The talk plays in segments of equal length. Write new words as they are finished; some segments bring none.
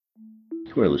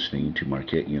You are listening to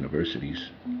Marquette University's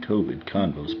COVID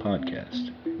Convos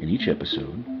podcast. In each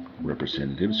episode,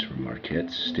 representatives from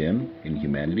Marquette's STEM and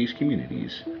humanities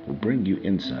communities will bring you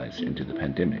insights into the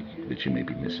pandemic that you may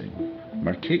be missing.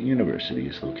 Marquette University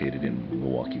is located in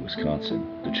Milwaukee, Wisconsin,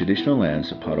 the traditional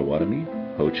lands of Potawatomi,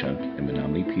 Ho-Chunk, and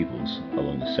Menominee peoples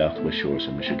along the southwest shores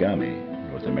of Michigami,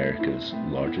 North America's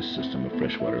largest system of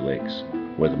freshwater lakes,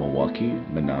 where the Milwaukee,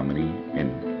 Menominee,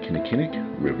 and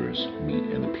Kinnickinnic rivers meet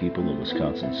and the people of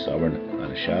Wisconsin's sovereign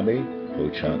Anishinaabe,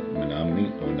 Ho-Chunk,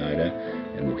 Menominee, Oneida,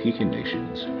 and Mohican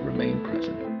nations remain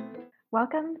present.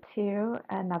 Welcome to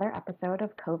another episode of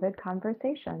COVID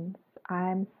Conversations.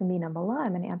 I'm Samina Mullah.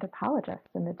 I'm an anthropologist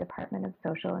in the Department of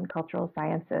Social and Cultural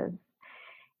Sciences.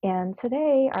 And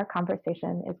today our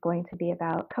conversation is going to be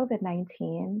about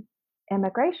COVID-19,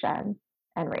 immigration,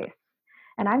 and race.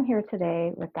 And I'm here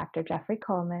today with Dr. Jeffrey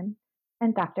Coleman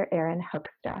and Dr. Erin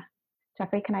Hoekstra.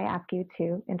 Jeffrey, can I ask you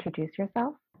to introduce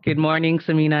yourself? Good morning,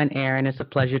 Samina and Erin. It's a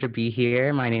pleasure to be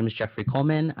here. My name is Jeffrey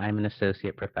Coleman. I'm an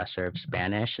associate professor of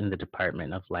Spanish in the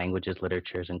Department of Languages,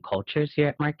 Literatures, and Cultures here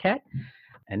at Marquette.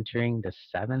 Entering the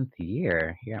 7th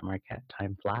year here at Marquette.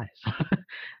 Time flies.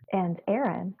 And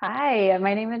Erin. Hi,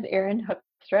 my name is Erin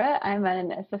Hoekstra. I'm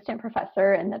an assistant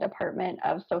professor in the Department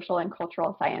of Social and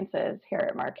Cultural Sciences here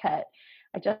at Marquette.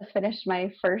 I just finished my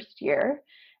first year,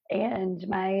 and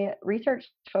my research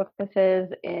focuses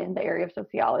in the area of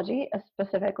sociology,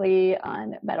 specifically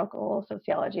on medical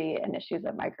sociology and issues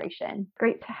of migration.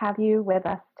 Great to have you with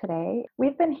us today.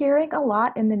 We've been hearing a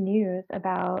lot in the news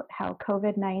about how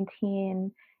COVID-19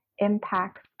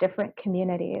 impacts different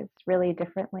communities really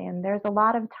differently. And there's a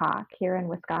lot of talk here in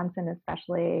Wisconsin,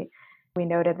 especially. We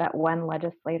noted that one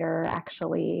legislator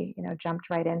actually, jumped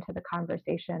right into the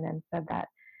conversation and said that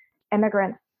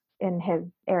immigrants in his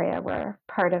area were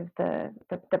part of the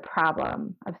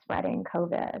problem of spreading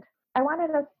COVID. I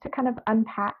wanted us to kind of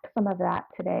unpack some of that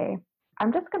today.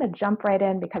 I'm just going to jump right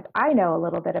in because I know a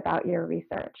little bit about your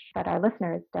research, but our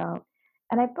listeners don't.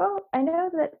 And I know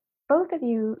that both of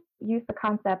you use the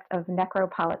concept of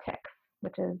necropolitics,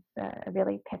 which is a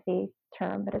really pithy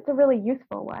term, but it's a really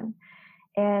useful one.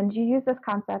 And you use this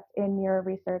concept in your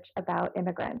research about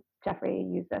immigrants. Jeffrey,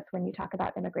 you use this when you talk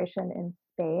about immigration in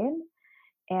Spain.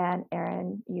 And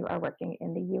Erin, you are working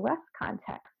in the US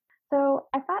context. So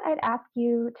I thought I'd ask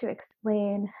you to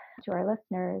explain to our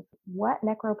listeners what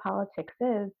necropolitics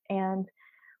is and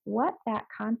what that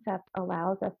concept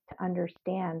allows us to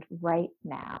understand right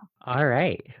now. All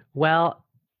right. Well,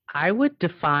 I would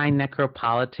define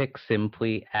necropolitics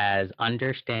simply as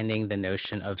understanding the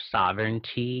notion of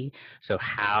sovereignty, so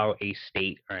how a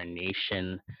state or a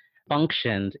nation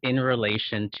functions in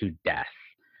relation to death.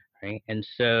 Right. And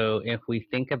so if we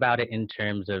think about it in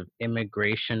terms of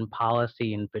immigration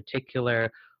policy in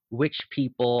particular, which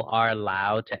people are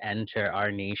allowed to enter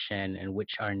our nation and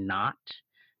which are not,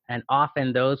 and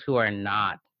often those who are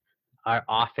not are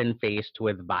often faced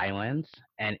with violence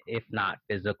and if not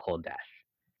physical death.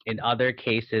 In other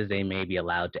cases, they may be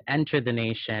allowed to enter the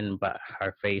nation, but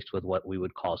are faced with what we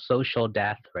would call social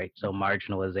death, right? So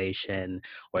marginalization,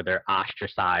 or they're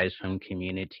ostracized from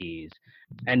communities.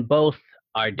 And both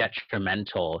are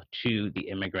detrimental to the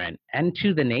immigrant and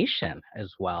to the nation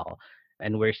as well.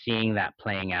 And we're seeing that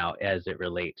playing out as it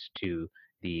relates to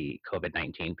the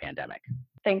COVID-19 pandemic.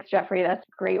 Thanks, Jeffrey. That's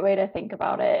a great way to think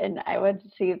about it. And I would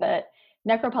see that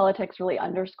necropolitics really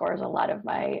underscores a lot of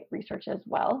my research as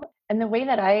well. And the way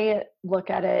that I look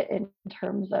at it in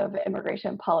terms of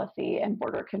immigration policy and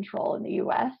border control in the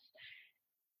US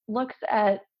looks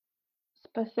at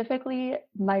specifically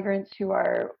migrants who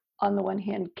are, on the one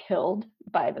hand, killed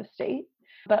by the state,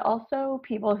 but also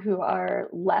people who are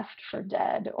left for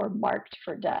dead or marked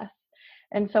for death.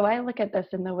 And so I look at this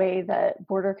in the way that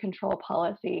border control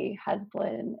policy has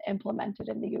been implemented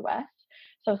in the US.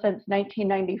 So since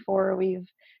 1994, we've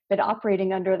been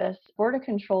operating under this border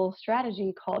control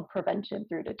strategy called prevention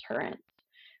through deterrence,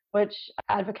 which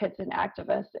advocates and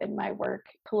activists in my work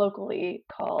colloquially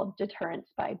call deterrence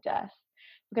by death.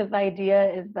 Because the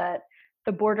idea is that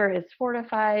the border is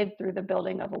fortified through the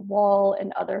building of a wall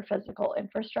and other physical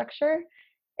infrastructure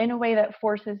in a way that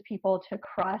forces people to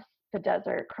cross the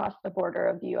desert, cross the border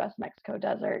of the US-Mexico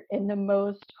desert in the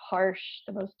most harsh,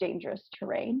 the most dangerous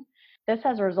terrain. This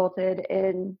has resulted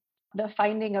in the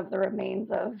finding of the remains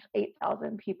of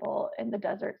 8,000 people in the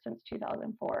desert since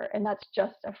 2004. And that's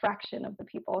just a fraction of the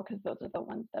people because those are the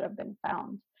ones that have been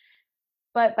found.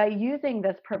 But by using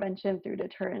this prevention through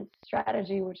deterrence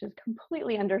strategy, which is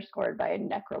completely underscored by a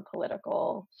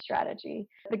necropolitical strategy,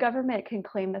 the government can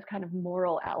claim this kind of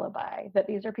moral alibi that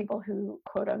these are people who,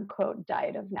 quote unquote,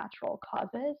 died of natural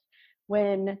causes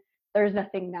when there's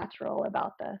nothing natural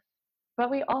about this. But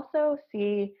we also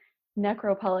see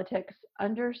necropolitics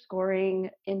underscoring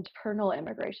internal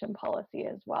immigration policy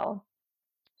as well.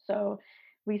 So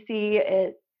we see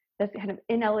this kind of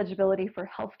ineligibility for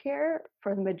healthcare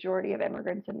for the majority of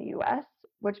immigrants in the US,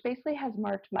 which basically has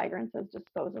marked migrants as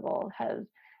disposable, has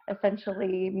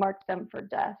essentially marked them for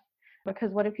death.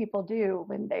 Because what do people do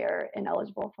when they are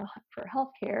ineligible for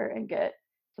healthcare and get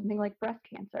something like breast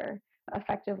cancer?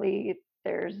 Effectively,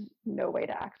 there's no way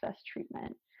to access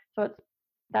treatment. So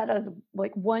that is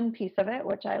like one piece of it,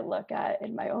 which I look at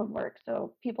in my own work.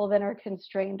 So people then are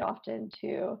constrained often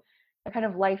to a kind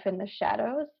of life in the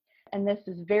shadows. And this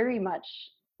is very much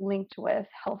linked with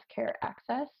healthcare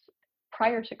access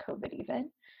prior to COVID, even,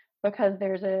 because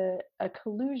there's a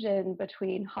collusion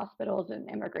between hospitals and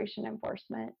immigration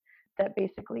enforcement that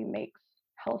basically makes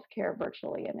healthcare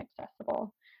virtually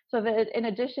inaccessible. So that in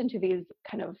addition to these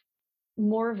kind of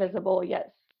more visible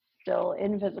yet still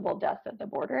invisible deaths at the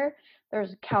border,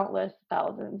 there's countless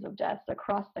thousands of deaths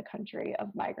across the country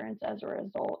of migrants as a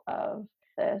result of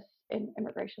this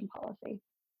immigration policy.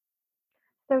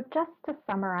 So just to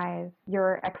summarize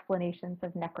your explanations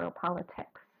of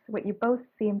necropolitics, what you both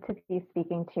seem to be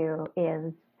speaking to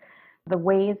is the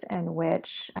ways in which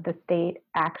the state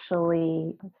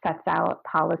actually sets out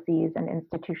policies and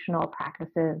institutional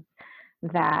practices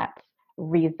that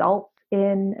results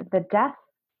in the death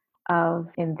of,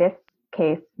 in this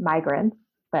case, migrants.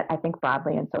 But I think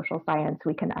broadly in social science,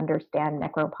 we can understand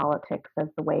necropolitics as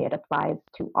the way it applies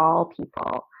to all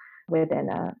people within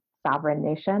a sovereign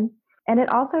nation. And it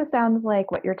also sounds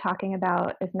like what you're talking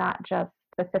about is not just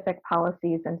specific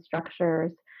policies and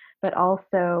structures, but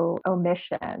also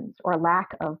omissions or lack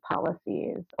of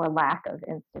policies or lack of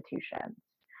institutions.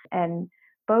 And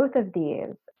both of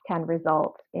these can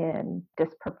result in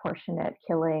disproportionate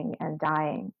killing and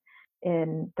dying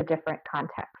in the different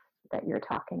contexts that you're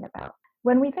talking about.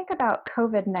 When we think about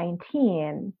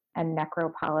COVID-19 and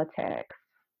necropolitics,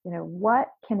 what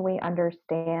can we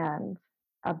understand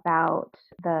about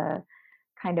the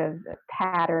kind of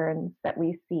patterns that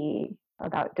we see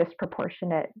about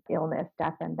disproportionate illness,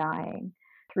 death, and dying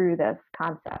through this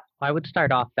concept? I would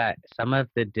start off that some of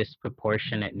the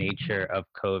disproportionate nature of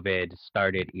COVID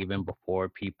started even before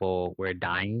people were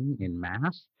dying in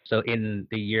mass. So, in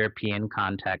the European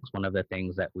context, one of the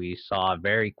things that we saw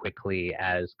very quickly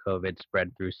as COVID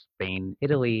spread through Spain,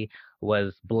 Italy,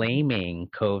 was blaming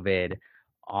COVID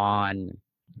on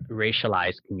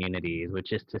racialized communities,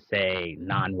 which is to say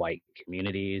non-white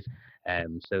communities.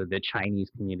 So the Chinese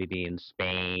community in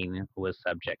Spain was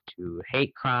subject to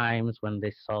hate crimes when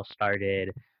this all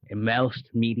started. And most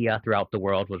media throughout the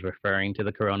world was referring to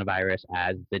the coronavirus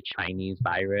as the Chinese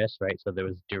virus, right? So there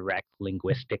was direct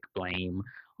linguistic blame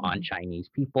on Chinese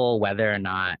people, whether or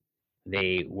not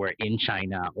they were in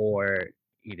China or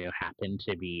happened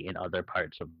to be in other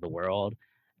parts of the world.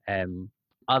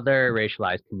 Other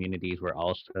racialized communities were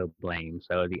also blamed.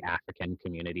 So the African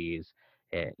communities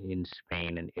in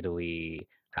Spain and Italy,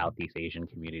 Southeast Asian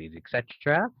communities,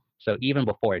 etc. So even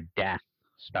before death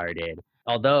started,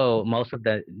 although most of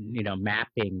the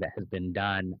mapping that has been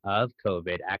done of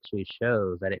COVID actually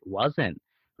shows that it wasn't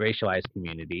racialized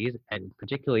communities, and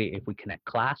particularly if we connect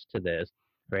class to this,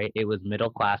 right? It was middle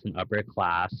class and upper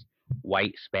class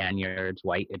white Spaniards,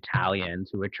 white Italians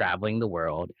who were traveling the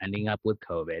world, ending up with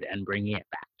COVID and bringing it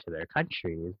back to their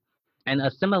countries. And a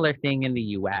similar thing in the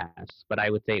US, but I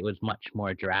would say it was much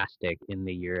more drastic in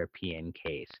the European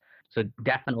case. So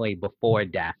definitely before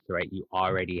death, right, you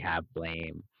already have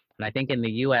blame. And I think in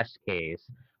the US case,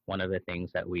 one of the things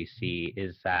that we see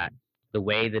is that the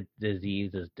way the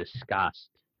disease is discussed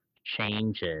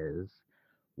changes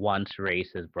once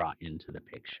race is brought into the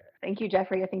picture. Thank you,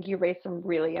 Jeffrey. I think you raised some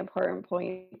really important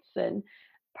points. And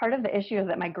part of the issue is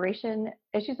that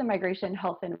issues of migration,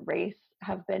 health, and race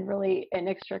have been really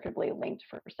inextricably linked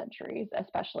for centuries,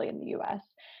 especially in the US.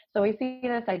 So we see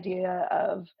this idea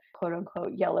of quote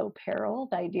unquote yellow peril,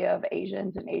 the idea of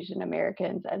Asians and Asian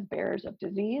Americans as bearers of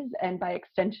disease, and by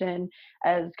extension,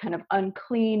 as kind of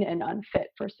unclean and unfit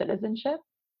for citizenship.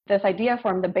 This idea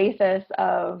formed the basis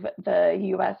of the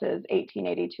US's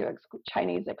 1882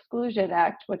 Chinese Exclusion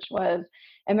Act, which was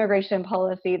immigration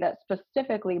policy that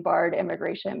specifically barred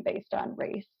immigration based on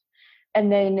race.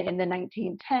 And then in the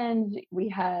 1910s, we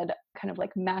had kind of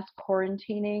like mass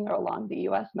quarantining along the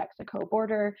US-Mexico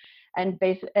border and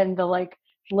the like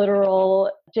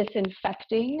literal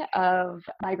disinfecting of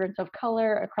migrants of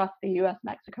color across the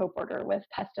US-Mexico border with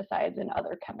pesticides and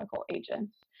other chemical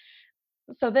agents.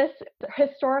 So this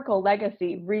historical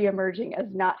legacy reemerging as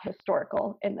not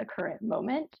historical in the current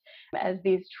moment, as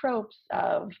these tropes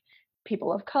of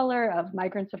people of color, of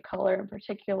migrants of color in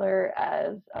particular,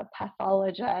 as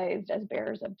pathologized as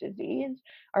bearers of disease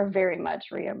are very much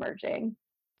reemerging.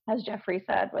 As Jeffrey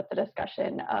said, with the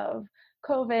discussion of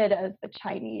COVID as the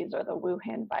Chinese or the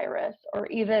Wuhan virus, or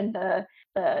even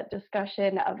the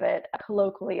discussion of it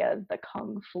colloquially as the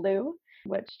Kung flu,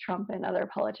 which Trump and other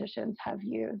politicians have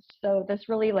used. So this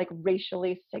really like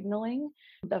racially signaling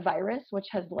the virus, which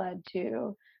has led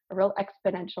to a real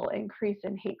exponential increase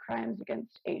in hate crimes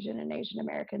against Asian and Asian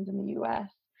Americans in the US.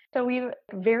 So we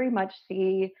very much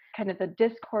see kind of the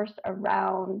discourse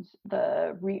around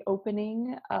the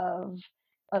reopening of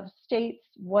states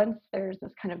once there's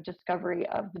this kind of discovery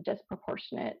of the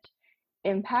disproportionate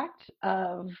impact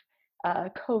of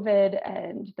COVID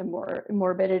and the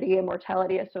morbidity and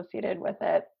mortality associated with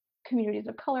it, communities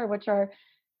of color, which are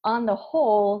on the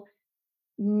whole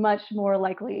much more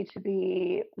likely to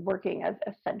be working as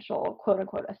essential, quote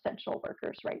unquote, essential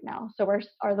workers right now. So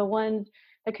are the ones,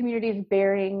 the communities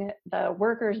the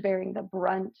workers bearing the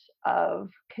brunt of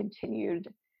continued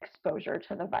exposure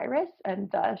to the virus and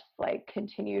thus like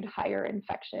continued higher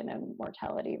infection and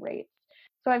mortality rates.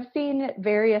 So I've seen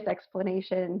various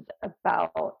explanations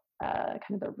about kind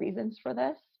of the reasons for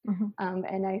this.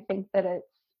 And I think that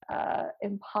it's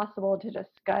impossible to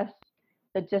discuss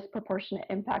the disproportionate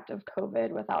impact of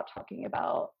COVID without talking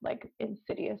about like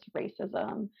insidious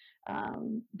racism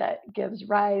that gives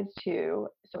rise to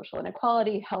social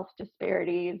inequality, health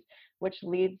disparities, which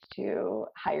leads to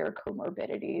higher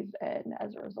comorbidities and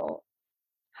as a result,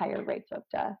 higher rates of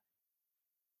death.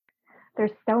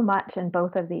 There's so much in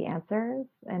both of the answers,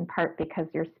 in part because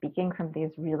you're speaking from these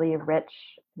really rich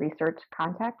research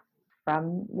contexts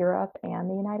from Europe and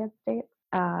the United States.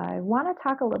 I want to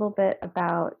talk a little bit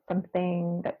about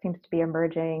something that seems to be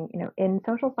emerging. You know, in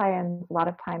social science, a lot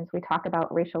of times we talk about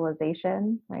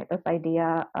racialization, right? This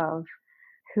idea of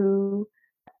who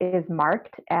is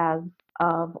marked as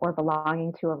of or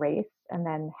belonging to a race, and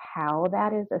then how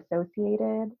that is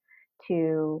associated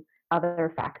to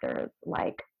other factors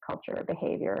like culture,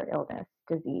 behavior, illness,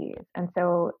 disease. And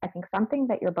so I think something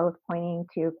that you're both pointing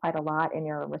to quite a lot in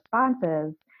your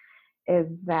responses is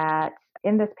that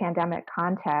in this pandemic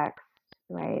context,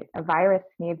 right, a virus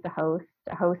needs a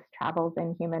host travels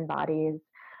in human bodies.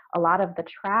 A lot of the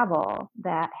travel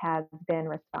that has been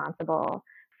responsible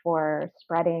for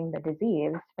spreading the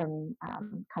disease from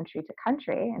country to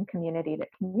country and community to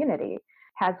community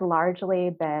has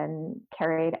largely been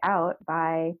carried out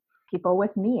by people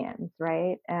with means,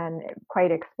 right? And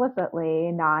quite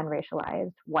explicitly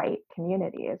non-racialized white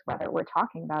communities, whether we're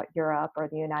talking about Europe or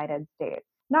the United States.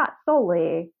 Not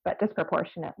solely, but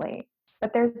disproportionately.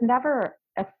 But there's never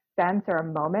a sense or a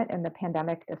moment in the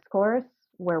pandemic discourse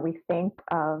where we think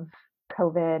of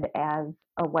COVID as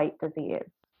a white disease,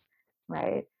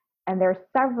 right? And there's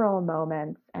several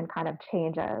moments and kind of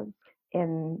changes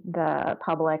in the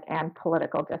public and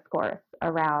political discourse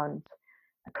around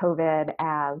COVID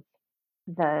as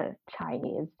the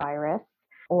Chinese virus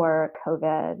or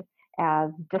COVID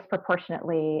as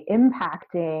disproportionately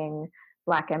impacting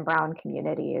Black and Brown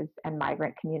communities and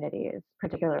migrant communities,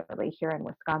 particularly here in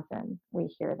Wisconsin.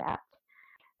 We hear that.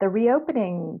 The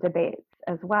reopening debates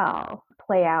as well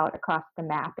play out across the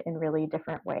map in really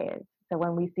different ways. So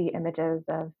when we see images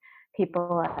of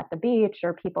people at the beach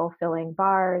or people filling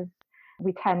bars,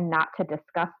 we tend not to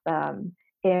discuss them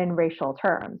in racial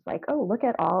terms, like, oh, look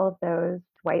at all of those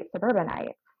white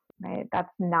suburbanites, right?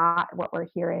 That's not what we're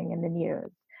hearing in the news.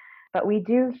 But we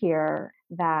do hear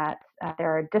that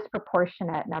there are a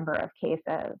disproportionate number of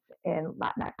cases in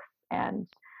Latinx and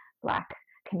Black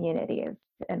communities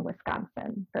in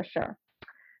Wisconsin, for sure.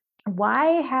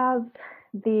 Why has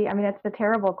it's a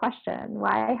terrible question.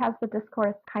 Why has the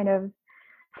discourse kind of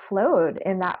flowed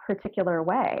in that particular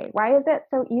way? Why is it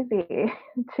so easy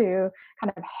to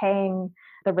kind of hang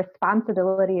the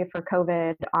responsibility for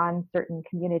COVID on certain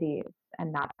communities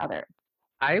and not others?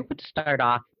 I would start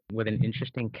off with an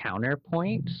interesting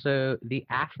counterpoint. So the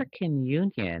African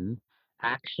Union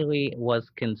actually was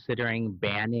considering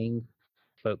banning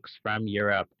folks from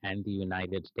Europe and the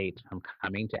United States from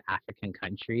coming to African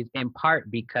countries, in part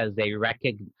because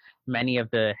many of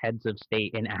the heads of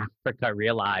state in Africa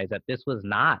realized that this was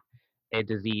not a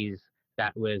disease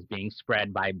that was being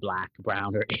spread by Black,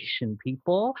 Brown, or Asian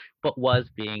people, but was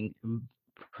being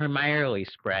primarily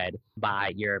spread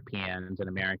by Europeans and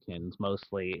Americans,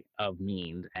 mostly of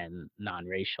means and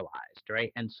non-racialized,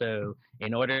 right? And so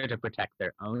in order to protect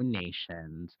their own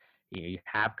nations, you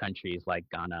have countries like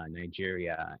Ghana,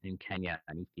 Nigeria, and Kenya,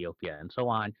 and Ethiopia, and so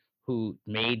on, who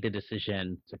made the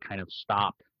decision to kind of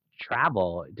stop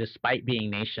travel, despite being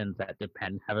nations that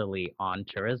depend heavily on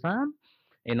tourism.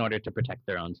 in order to protect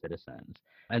their own citizens.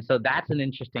 And so that's an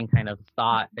interesting kind of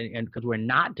thought, and because we're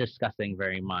not discussing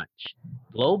very much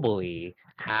globally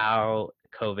how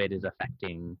COVID is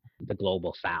affecting the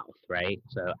global south, right?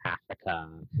 So Africa,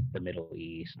 the Middle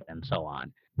East, and so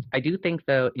on. I do think,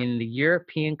 though, in the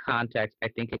European context, I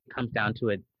think it comes down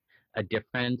to a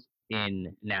difference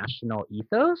in national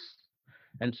ethos.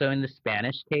 And so, in the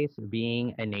Spanish case,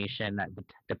 being a nation that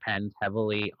depends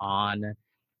heavily on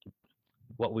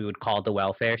what we would call the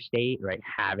welfare state, right?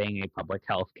 Having a public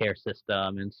health care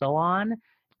system and so on.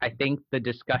 I think the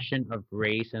discussion of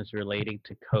race as relating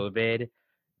to COVID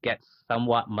gets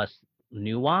somewhat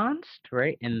nuanced,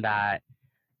 right? In that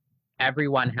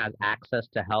everyone has access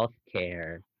to health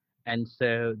care. And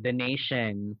so the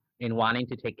nation, in wanting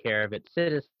to take care of its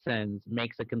citizens,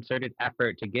 makes a concerted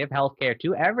effort to give health care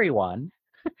to everyone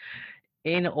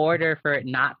in order for it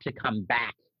not to come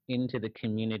back into the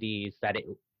communities that it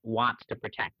wants to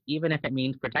protect. Even if it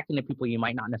means protecting the people you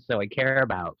might not necessarily care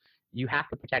about, you have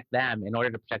to protect them in order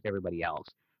to protect everybody else,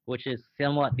 which is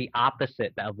somewhat the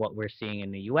opposite of what we're seeing in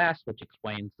the US, which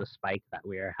explains the spike that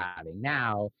we are having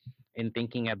now in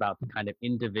thinking about the kind of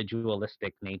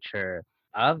individualistic nature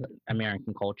of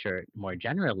American culture more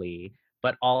generally,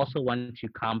 but also when to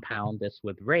compound this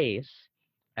with race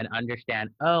and understand,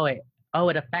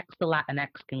 it affects the Latinx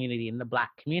community and the Black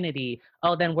community.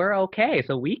 Oh, then we're okay,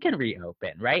 so we can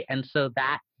reopen, right? And so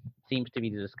that seems to be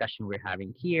the discussion we're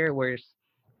having here. Whereas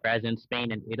in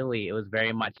Spain and Italy, it was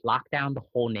very much lock down the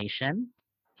whole nation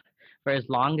for as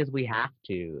long as we have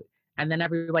to, and then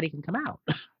everybody can come out,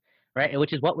 right?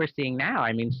 Which is what we're seeing now.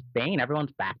 I mean, Spain,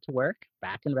 everyone's back to work,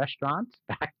 back in restaurants,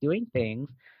 back doing things,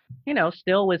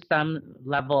 still with some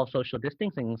level of social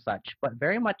distancing and such, but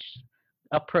very much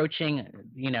approaching,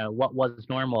 what was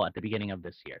normal at the beginning of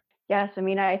this year. Yes, I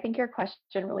mean, I think your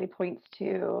question really points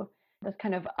to this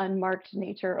kind of unmarked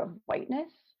nature of whiteness.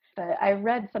 But I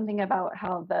read something about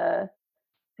how the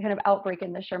kind of outbreak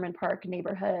in the Sherman Park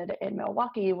neighborhood in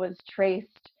Milwaukee was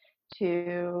traced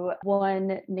to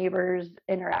one neighbor's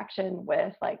interaction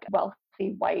with like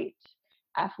wealthy white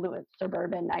affluent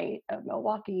suburbanite of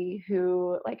Milwaukee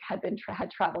who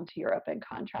had traveled to Europe and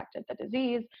contracted the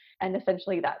disease, and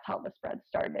essentially that's how the spread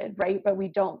started, right? But we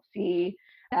don't see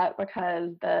that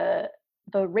because the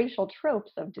racial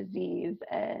tropes of disease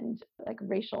and like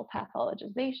racial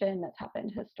pathologization that's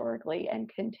happened historically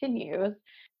and continues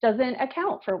doesn't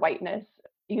account for whiteness.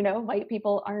 White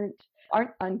people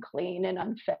aren't unclean and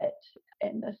unfit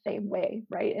in the same way,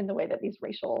 right? In the way that these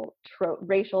racial and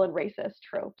racist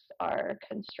tropes are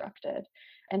constructed.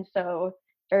 And so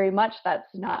very much that's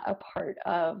not a part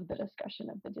of the discussion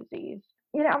of the disease.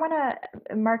 I want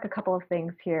to mark a couple of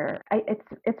things here.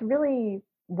 It's really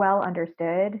well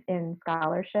understood in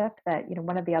scholarship that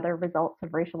one of the other results of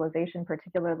racialization,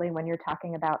 particularly when you're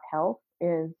talking about health,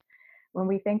 is when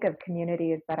we think of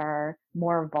communities that are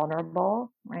more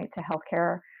vulnerable, right, to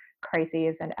healthcare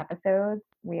crises and episodes,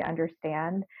 we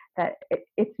understand that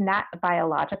it's not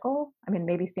biological. I mean,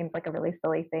 maybe seems like a really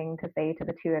silly thing to say to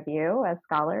the two of you as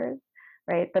scholars,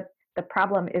 right? But the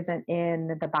problem isn't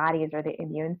in the bodies or the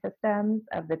immune systems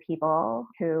of the people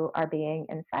who are being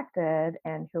infected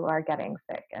and who are getting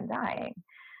sick and dying.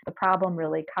 The problem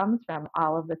really comes from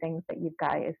all of the things that you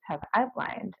guys have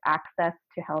outlined: access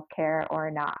to healthcare or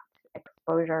not,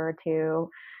 exposure to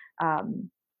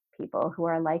people who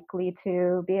are likely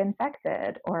to be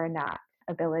infected or not,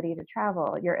 ability to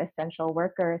travel, your essential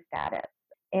worker status.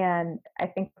 And I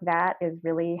think that is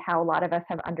really how a lot of us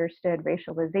have understood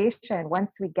racialization.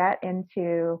 Once we get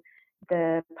into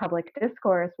the public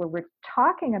discourse where we're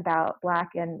talking about Black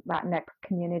and Latinx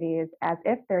communities as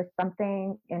if there's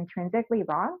something intrinsically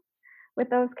wrong with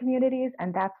those communities,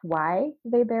 and that's why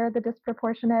they bear the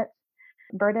disproportionate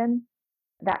burden,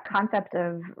 that concept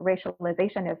of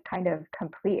racialization is kind of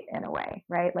complete in a way,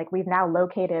 right? Like we've now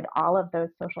located all of those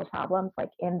social problems like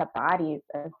in the bodies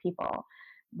of people,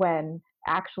 when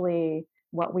actually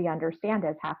what we understand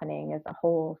is happening is a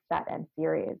whole set and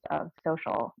series of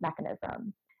social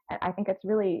mechanisms. And I think it's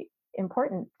really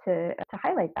important to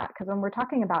highlight that, because when we're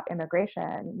talking about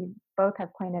immigration, you both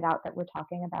have pointed out that we're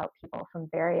talking about people from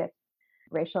various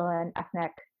racial and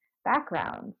ethnic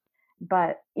backgrounds.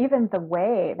 But even the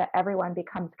way that everyone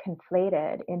becomes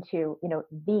conflated into,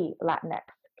 the Latinx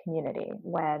community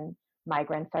when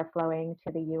migrants are flowing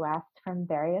to the US from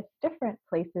various different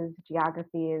places,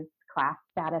 geographies, class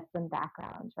status, and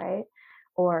backgrounds, right?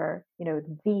 Or,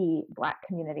 the Black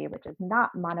community, which is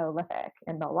not monolithic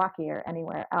in Milwaukee or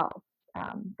anywhere else.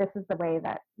 This is the way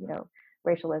that,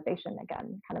 racialization,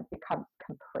 again, kind of becomes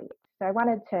complete. So I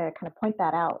wanted to kind of point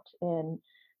that out in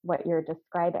what you're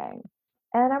describing.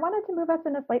 And I wanted to move us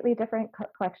in a slightly different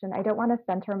collection. I don't want to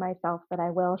center myself, but I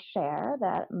will share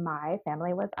that my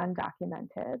family was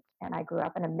undocumented and I grew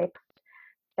up in a mixed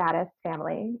status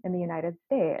family in the United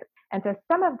States. And so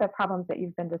some of the problems that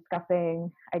you've been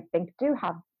discussing, I think, do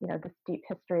have, this deep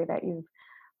history that you've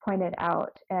pointed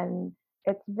out. And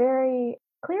it's very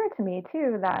clear to me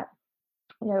too that,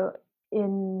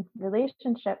 in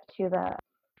relationship to the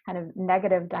kind of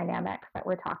negative dynamics that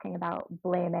we're talking about,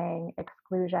 blaming,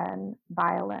 exclusion,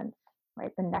 violence, right?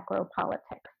 The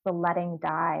necropolitics, the letting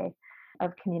die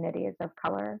of communities of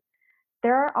color.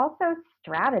 There are also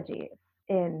strategies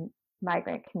in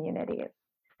migrant communities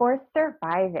for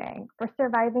surviving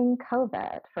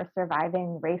COVID, for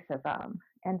surviving racism.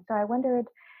 And so I wondered,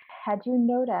 had you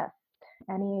noticed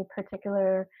any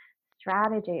particular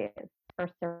strategies for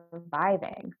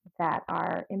surviving that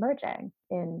are emerging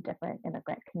in different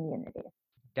immigrant communities?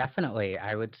 Definitely.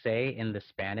 I would say in the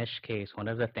Spanish case, one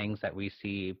of the things that we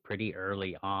see pretty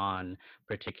early on,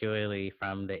 particularly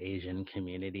from the Asian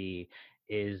community,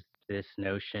 is this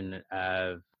notion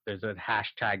of there's a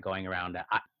hashtag going around that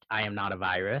I am not a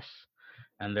virus.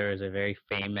 And there is a very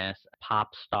famous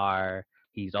pop star.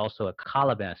 He's also a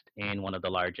columnist in one of the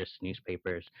largest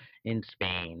newspapers in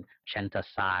Spain, Chenta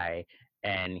Sai.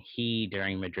 And he,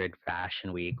 during Madrid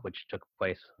Fashion Week, which took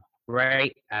place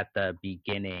right at the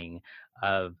beginning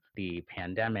of the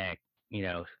pandemic,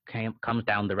 comes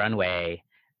down the runway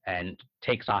and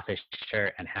takes off his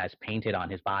shirt and has painted on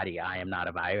his body, I am not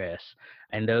a virus.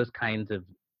 And those kinds of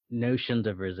notions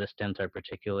of resistance are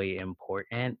particularly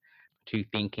important to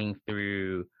thinking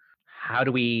through how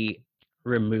do we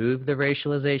remove the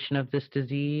racialization of this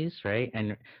disease, right?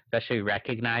 And especially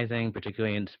recognizing,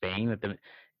 particularly in Spain, that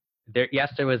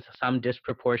there was some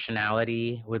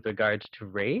disproportionality with regards to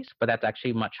race, but that's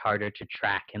actually much harder to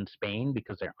track in Spain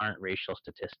because there aren't racial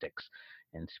statistics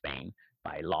in Spain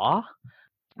by law.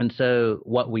 And so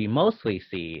what we mostly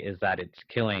see is that it's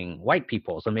killing white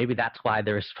people. So maybe that's why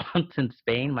the response in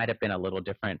Spain might have been a little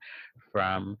different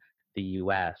from the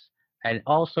US. And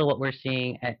also what we're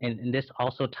seeing, and this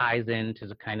also ties into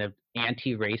the kind of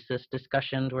anti-racist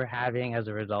discussions we're having as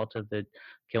a result of the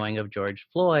killing of George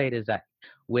Floyd, is that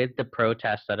with the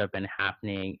protests that have been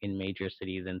happening in major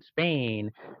cities in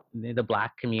Spain, the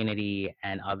Black community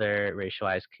and other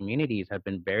racialized communities have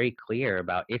been very clear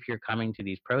about, if you're coming to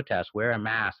these protests, wear a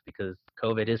mask because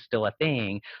COVID is still a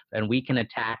thing, and we can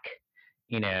attack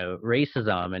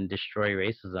racism and destroy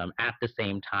racism at the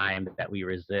same time that we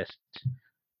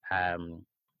um,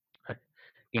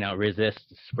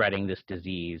 resist spreading this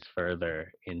disease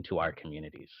further into our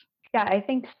communities. Yeah, I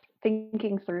think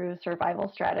thinking through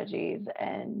survival strategies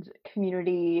and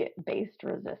community-based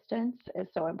resistance is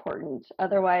so important.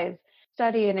 Otherwise,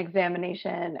 study and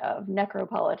examination of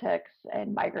necropolitics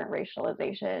and migrant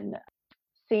racialization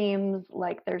seems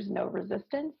like there's no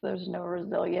resistance, there's no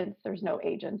resilience, there's no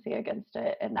agency against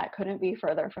it, and that couldn't be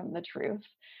further from the truth.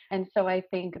 And so I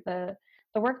think the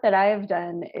work that I've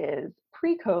done is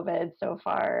pre-COVID so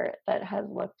far that has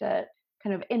looked at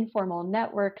kind of informal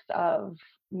networks of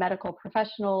medical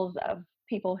professionals, of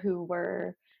people who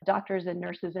were doctors and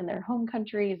nurses in their home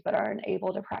countries but aren't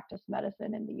able to practice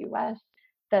medicine in the US,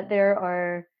 that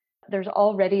there's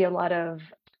already a lot of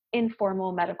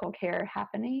informal medical care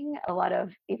happening, a lot of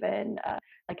even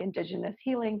like indigenous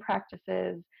healing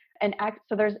practices.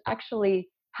 So there's actually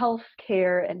health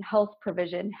care and health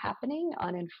provision happening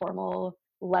on informal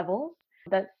levels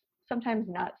that's sometimes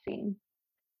not seen.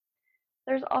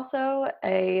 There's also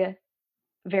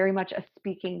very much a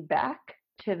speaking back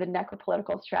to the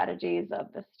necropolitical strategies of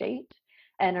the state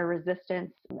and a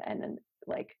resistance and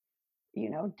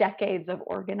decades of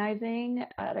organizing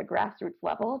at a grassroots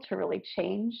level to really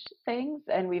change things.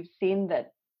 And we've seen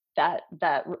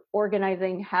that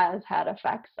organizing has had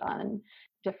effects on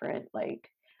different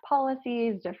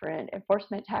policies, different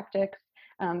enforcement tactics,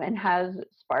 and has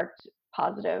sparked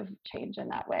positive change in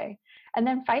that way. And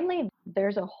then finally,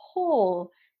 there's a whole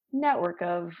network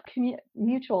of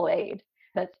mutual aid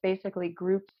that's basically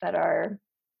groups that are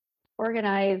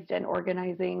organized and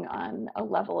organizing on a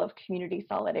level of community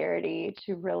solidarity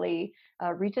to really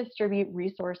redistribute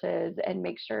resources and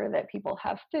make sure that people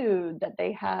have food, that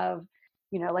they have,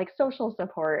 social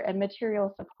support and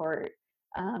material support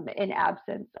in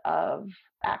absence of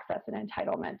access and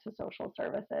entitlement to social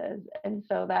services. And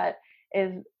so that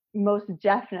is most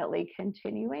definitely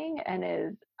continuing and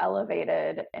is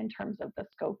elevated in terms of the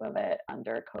scope of it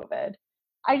under COVID.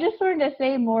 I just wanted to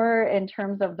say more in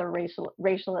terms of the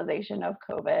racialization of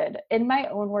COVID. In my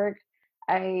own work,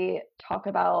 I talk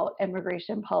about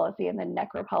immigration policy and the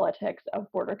necropolitics of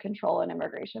border control and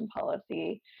immigration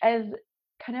policy as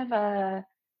kind of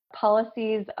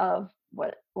policies of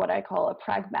what I call a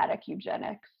pragmatic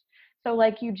eugenics. So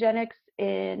like eugenics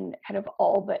in kind of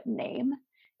all but name,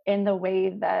 in the way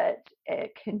that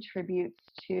it contributes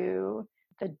to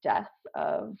the death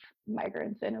of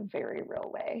migrants in a very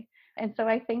real way. And so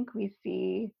I think we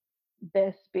see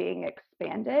this being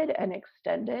expanded and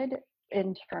extended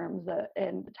in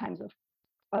the times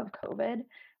of COVID,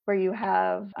 where you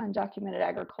have undocumented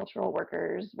agricultural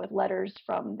workers with letters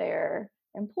from their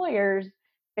employers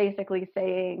basically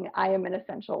saying, I am an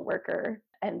essential worker.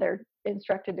 And they're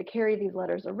instructed to carry these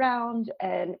letters around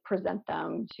and present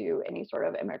them to any sort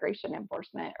of immigration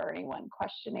enforcement or anyone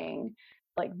questioning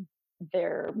like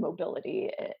their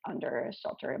mobility under a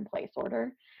shelter in place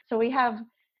order. So we have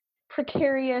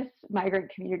precarious migrant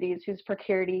communities whose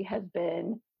precarity has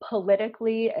been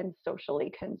politically and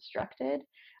socially constructed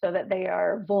so that they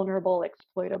are vulnerable,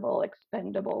 exploitable,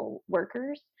 expendable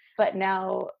workers. But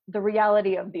now the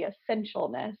reality of the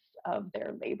essentialness of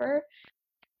their labor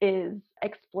is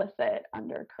explicit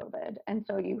under COVID. And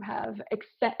so you have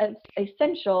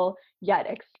essential yet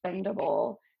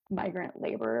expendable migrant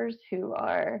laborers who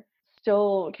are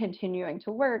still continuing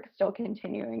to work, still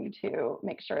continuing to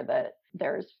make sure that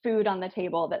there's food on the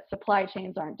table, that supply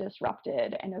chains aren't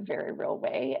disrupted in a very real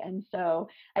way. And so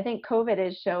I think COVID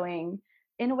is showing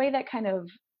in a way that kind of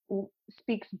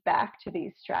speaks back to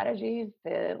these strategies,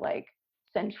 the like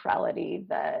centrality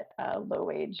that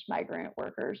low-wage migrant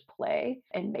workers play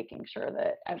in making sure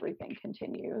that everything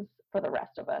continues for the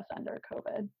rest of us under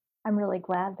COVID. I'm really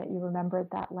glad that you remembered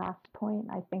that last point.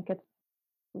 I think it's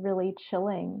really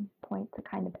chilling point to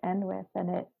kind of end with, and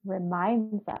it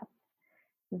reminds us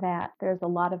that there's a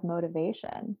lot of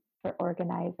motivation for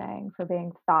organizing, for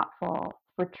being thoughtful,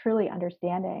 for truly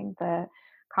understanding the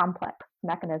complex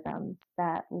mechanisms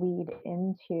that lead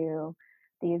into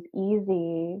these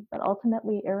easy but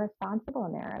ultimately irresponsible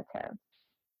narratives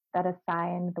that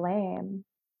assign blame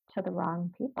to the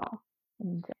wrong people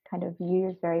and kind of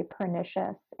use very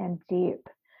pernicious and deep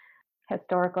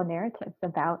historical narratives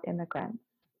about immigrants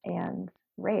and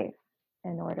race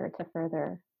in order to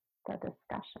further the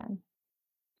discussion.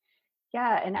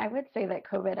 Yeah, and I would say that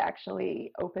COVID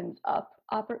actually opens up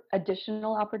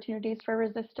additional opportunities for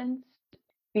resistance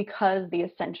because the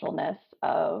essentialness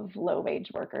of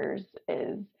low-wage workers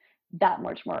is that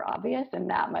much more obvious and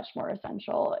that much more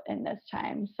essential in this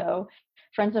time. So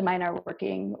friends of mine are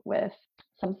working with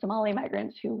some Somali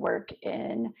migrants who work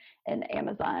in an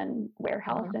Amazon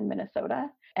warehouse in Minnesota.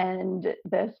 And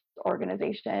this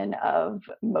organization of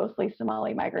mostly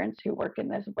Somali migrants who work in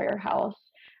this warehouse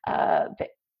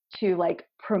to like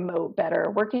promote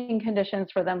better working conditions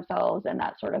for themselves and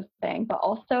that sort of thing, but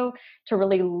also to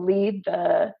really lead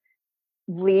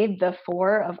the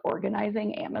fore of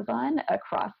organizing Amazon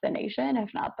across the nation, if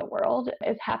not the world,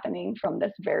 is happening from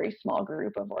this very small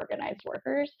group of organized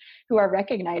workers who are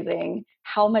recognizing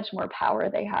how much more power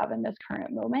they have in this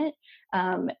current moment,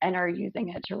 and are using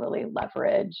it to really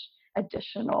leverage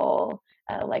additional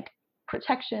like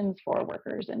protections for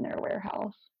workers in their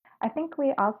warehouse. I think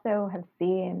we also have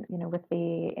seen, with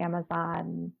the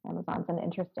Amazon's an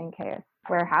interesting case,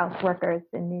 warehouse workers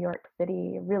in New York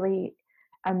City, really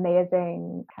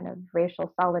amazing kind of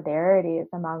racial solidarities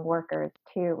among workers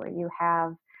too, where you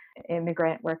have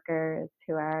immigrant workers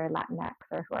who are Latinx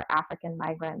or who are African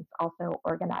migrants also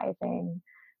organizing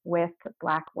with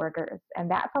Black workers.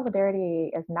 And that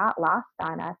solidarity is not lost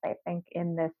on us, I think,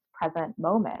 in this present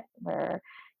moment where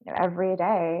every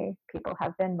day people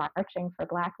have been marching for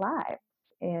Black lives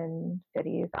in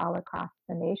cities all across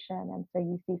the nation. And so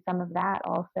you see some of that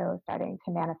also starting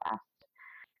to manifest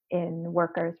in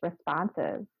workers'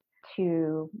 responses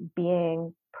to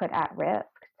being put at risk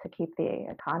to keep the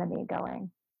economy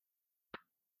going.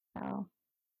 So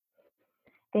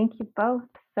thank you both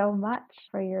so much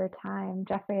for your time.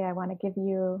 Jeffrey, I want to give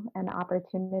you an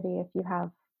opportunity if you have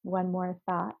one more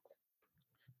thought.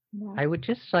 Yeah. I would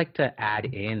just like to add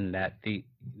in that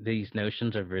these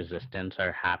notions of resistance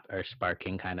are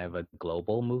sparking kind of a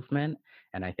global movement,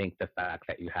 and I think the fact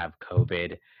that you have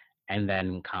COVID and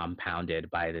then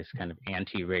compounded by this kind of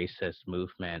anti-racist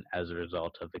movement as a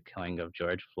result of the killing of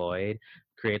George Floyd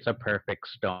creates a perfect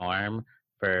storm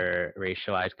for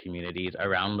racialized communities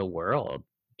around the world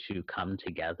to come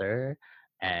together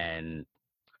and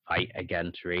fight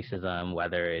against racism,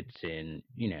 whether it's in,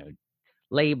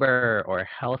 labor or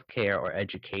healthcare or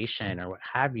education or what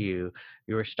have you.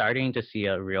 You were starting to see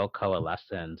a real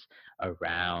coalescence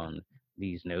around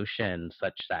these notions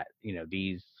such that,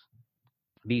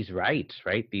 these rights,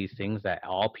 right? These things that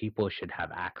all people should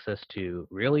have access to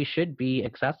really should be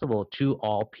accessible to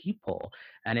all people.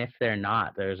 And if they're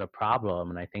not, there's a problem.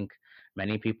 And I think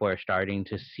many people are starting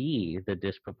to see the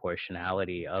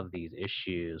disproportionality of these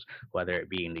issues, whether it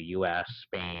be in the US,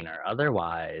 Spain, or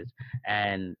otherwise.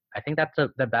 And I think that's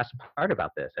the best part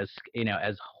about this. As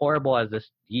as horrible as this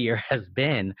year has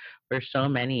been for so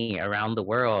many around the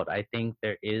world, I think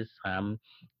there is some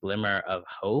glimmer of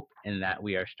hope in that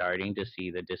we are starting to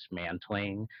see the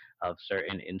dismantling of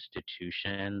certain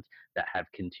institutions that have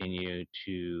continued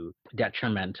to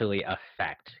detrimentally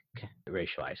affect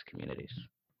racialized communities.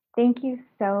 Thank you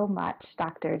so much,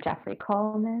 Dr. Jeffrey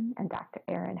Coleman and Dr.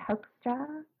 Erin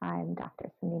Hoekstra. I'm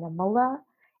Dr. Samina Mullah.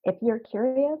 If you're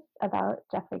curious about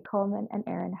Jeffrey Coleman and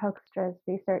Erin Hoekstra's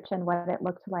research and what it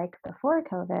looked like before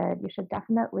COVID, you should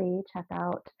definitely check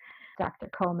out Dr.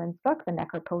 Coleman's book, The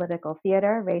Necropolitical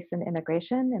Theater, Race and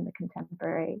Immigration in the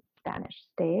Contemporary Spanish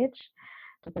Stage,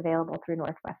 which is available through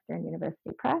Northwestern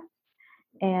University Press.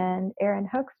 And Erin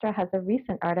Hoekstra has a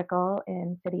recent article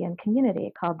in City and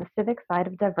Community called The Civic Side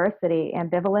of Diversity,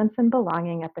 Ambivalence and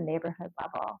Belonging at the Neighborhood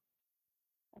Level.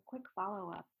 A quick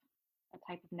follow-up, a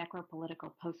type of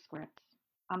necropolitical postscript.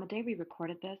 On the day we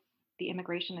recorded this, the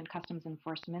Immigration and Customs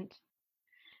Enforcement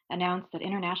announced that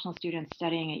international students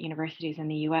studying at universities in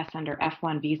the US under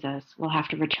F1 visas will have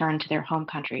to return to their home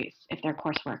countries if their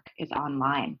coursework is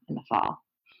online in the fall.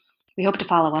 We hope to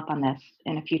follow up on this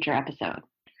in a future episode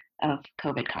of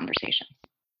COVID Conversations.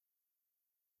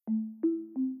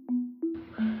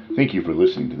 Thank you for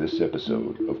listening to this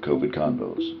episode of COVID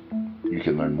Convos. You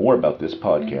can learn more about this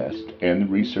podcast and the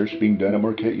research being done at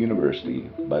Marquette University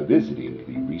by visiting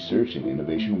the Research and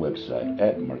Innovation website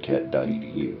at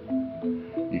marquette.edu.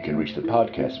 You can reach the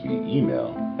podcast via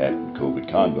email at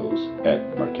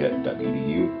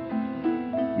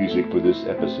covidconvos@marquette.edu. Music for this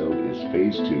episode is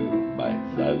Phase 2 by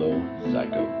Xylo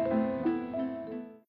Zyko.